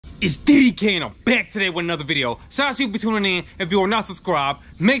It's DDK and I'm back today with another video. Shout out to you for tuning in. If you are not subscribed,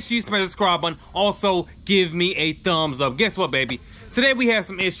 make sure you smash the subscribe button. Also, give me a thumbs up. Guess what, baby? Today we have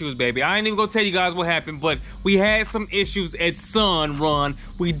some issues, baby. I ain't even gonna tell you guys what happened, but we had some issues at Sunrun.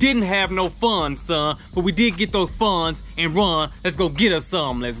 We didn't have no fun, son, but we did get those funds and run. Let's go get us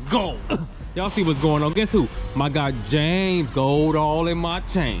some. Let's go. Y'all see what's going on. Guess who? My guy James. Gold all in my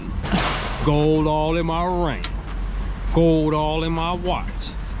chain. Gold all in my ring. Gold all in my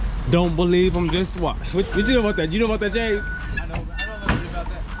watch. Don't believe him, just watch. What you know about that? You know about that, James? I don't know about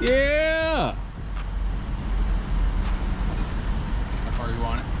that. Yeah. How far you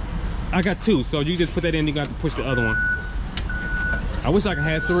want it? I got two, so you just put that in, you got to push the other one. I wish I could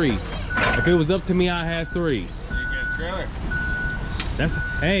have three. If it was up to me, I'd have three. You get a trailer. That's,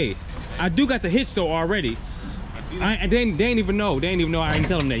 hey, I do got the hitch though already. I see that. They ain't even know. They ain't even know. I ain't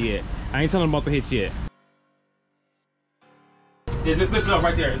tell them that yet. I ain't telling them about the hitch yet. Yeah, just lift it up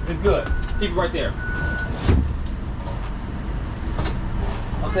right there. It's good. Keep it right there.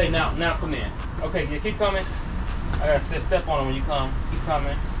 Okay, now come in. Okay, yeah, keep coming. I gotta step on it when you come. Keep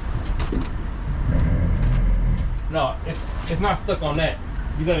coming. No, it's not stuck on that.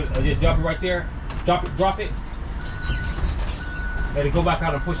 You gotta drop it right there. Drop it. Let it go back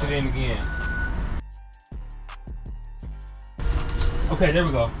out and push it in again. Okay, there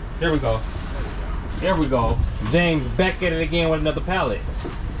we go. There we go. There we go. James back at it again with another pallet.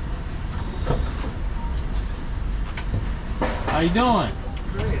 How you doing?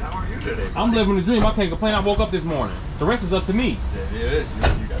 Great. How are you today? Buddy? I'm living the dream. I can't complain. I woke up this morning. The rest is up to me. Yeah, it is. You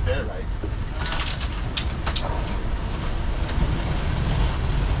got that right.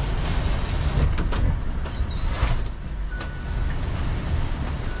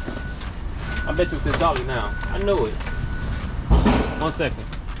 I bet you it's this dolly now. I knew it. 1 second.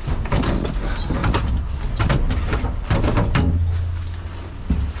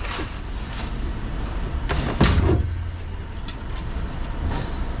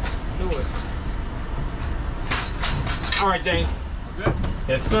 All right, James. Good?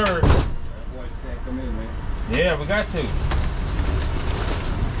 Yes, sir. That boy stack them in, man. Yeah, we got to.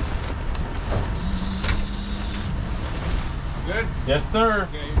 Good? Yes, sir.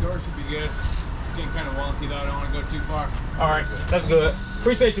 Okay, your door should be good. It's getting kind of wonky though. I don't want to go too far. All right, that's good.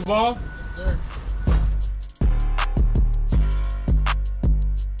 Appreciate you, boss. Yes, sir.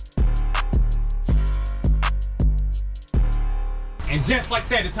 And just like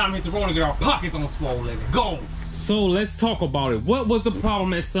that, it's time to hit the road and get our pockets on swole. Let's go. So let's talk about it. What was the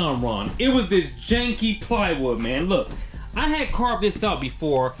problem at Sunrun? It was this janky plywood, man. Look, I had carved this out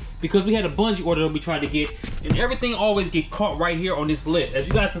before because we had a Bungii order that we tried to get, and everything always get caught right here on this lip. As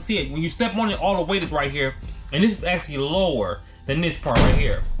you guys can see it, when you step on it, all the weight is right here, and this is actually lower than this part right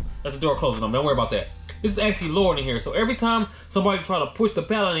here. That's the door closing on. Don't worry about that. This is actually lower than here. So every time somebody try to push the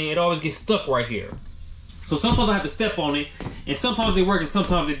pallet in, it always gets stuck right here. So sometimes I have to step on it, and sometimes it works and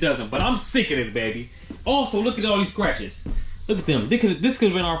sometimes it doesn't. But I'm sick of this, baby. Also, look at all these scratches. Look at them. This could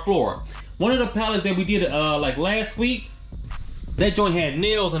have been our floor. One of the pallets that we did like last week, that joint had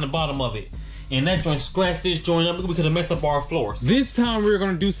nails in the bottom of it. And that joint scratched this joint up. We could have messed up our floors. This time we're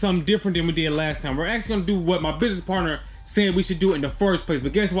gonna do something different than we did last time. We're actually gonna do what my business partner said we should do in the first place.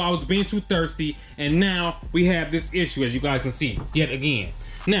 But guess what? I was being too thirsty, and now we have this issue, as you guys can see, yet again.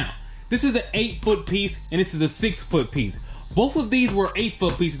 Now, this is an 8-foot piece, and this is a 6-foot piece. Both of these were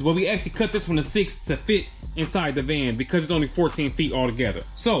 8-foot pieces, but we actually cut this one to 6 to fit inside the van because it's only 14 feet altogether.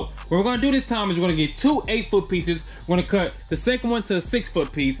 So what we're gonna do this time is we're gonna get two 8-foot pieces. We're gonna cut the second one to a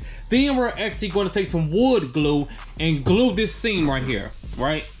 6-foot piece. Then we're actually gonna take some wood glue and glue this seam right here,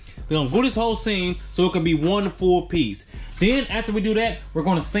 right? We're gonna glue this whole seam so it can be one full piece. Then after we do that, we're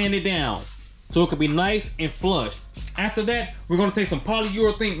gonna sand it down so it can be nice and flush. After that, we're gonna take some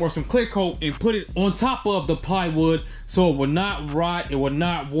polyurethane or some clear coat and put it on top of the plywood so it will not rot, it will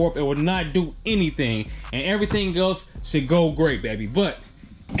not warp, it will not do anything, and everything else should go great, baby. But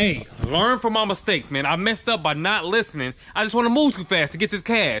hey, learn from my mistakes, man. I messed up by not listening. I just want to move too fast to get this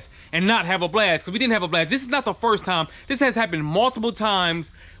cash and not have a blast, because we didn't have a blast. This is not the first time. This has happened multiple times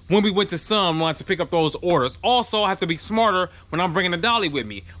when we went to Sunrun to pick up those orders. Also, I have to be smarter when I'm bringing the dolly with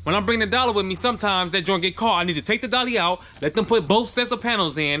me. When I'm bringing the dolly with me, sometimes that joint get caught. I need to take the dolly out, let them put both sets of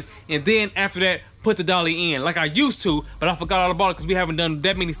panels in, and then after that, put the dolly in like I used to, but I forgot all about it because we haven't done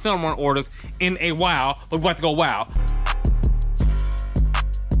that many Sunrun orders in a while, but we're about to go wow.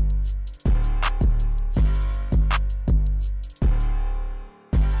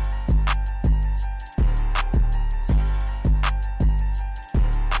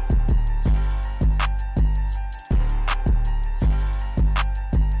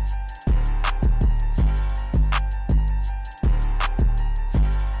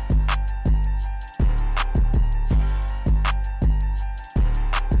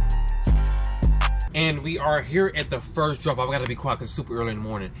 And we are here at the first drop. I've got to be quiet because it's super early in the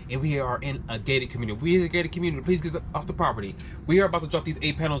morning. And we are in a gated community. We are a gated community. Please get off the property. We are about to drop these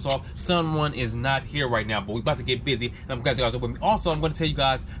 8 panels off. Sunrun is not here right now, but we're about to get busy. And I'm glad you guys are with me. Also, I'm going to tell you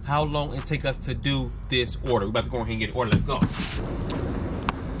guys how long it takes us to do this order. We're about to go ahead and get it ordered. Let's go.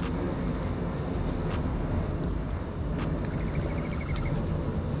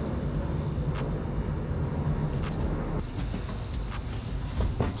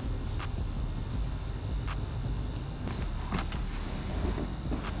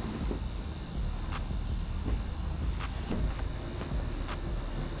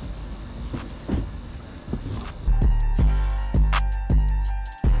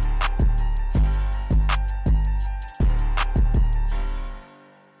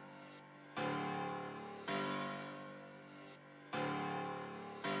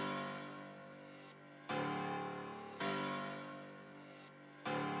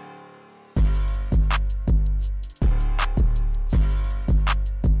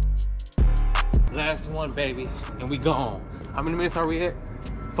 Last one, baby, and we gone. How many minutes are we at?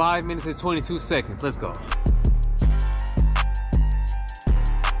 5 minutes and 22 seconds. Let's go.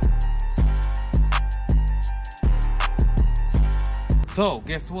 So,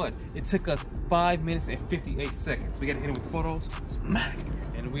 guess what? It took us 5 minutes and 58 seconds. We gotta hit it with photos. Smack.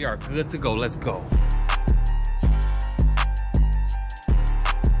 And we are good to go. Let's go.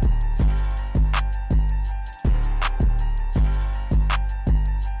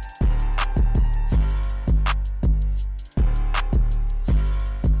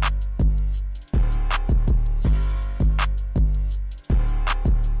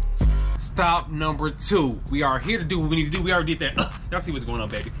 Stop number 2. We are here to do what we need to do. We already did that. Y'all see what's going on,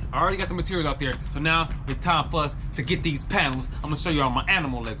 baby. I already got the materials out there. So now it's time for us to get these panels. I'm gonna show you all my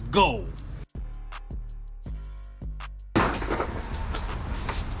animal. Let's go.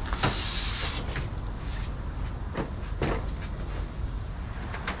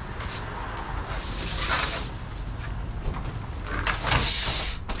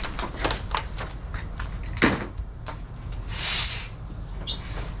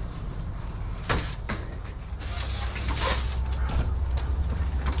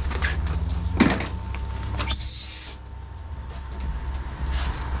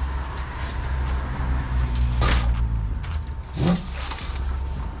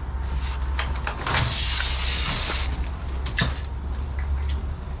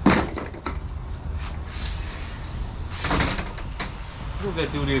 Look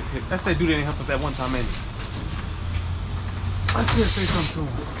at that dude is hit. That's that dude that didn't help us that one time, man. I still say something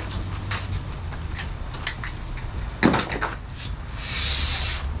to him.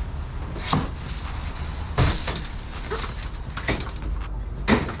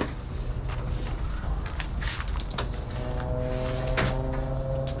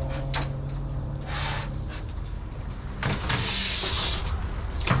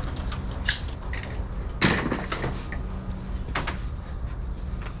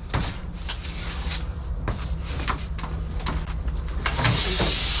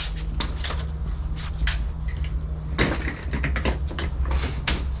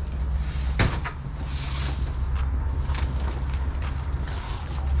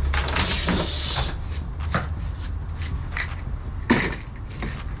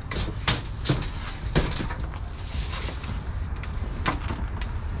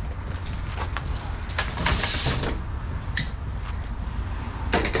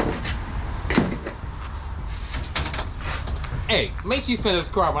 Hey, make sure you smash the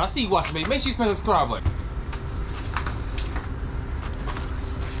subscribe button. I see you watching me. Make sure you smash the subscribe button.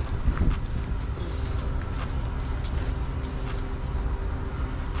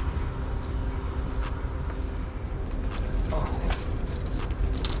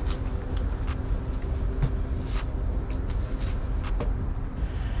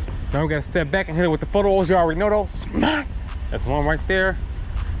 Now we gotta step back and hit it with the photos. You already know those. Smack! That's one right there.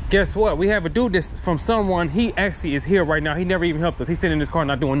 Guess what? We have a dude that's from Sunrun. He actually is here right now. He never even helped us. He's sitting in his car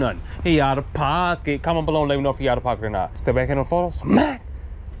not doing nothing. He out of pocket. Comment below and let me know if he out of pocket or not. Step back in the photos. Smack!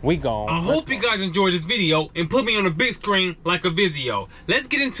 We gone. I hope you guys enjoyed this video and put me on the big screen like a Vizio. Let's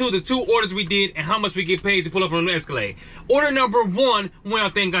get into the 2 orders we did and how much we get paid to pull up on the Escalade. Order number 1, went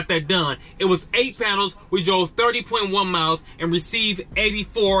out there and got that done. It was 8 panels. We drove 30.1 miles and received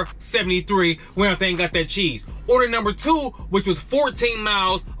 84.73. Went out there and got that cheese. Order number 2, which was 14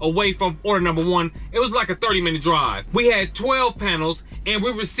 miles away from order number 1. It was like a 30-minute drive. We had 12 panels and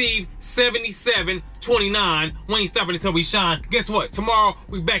we received 77.29. We ain't stopping until we shine. Guess what? Tomorrow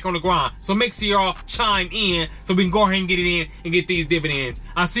we back on the grind. So make sure y'all chime in so we can go ahead and get it in and get these dividends.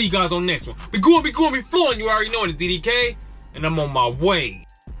 I'll see you guys on the next one. Be going, be flowing. You already know it, DDK, and I'm on my way.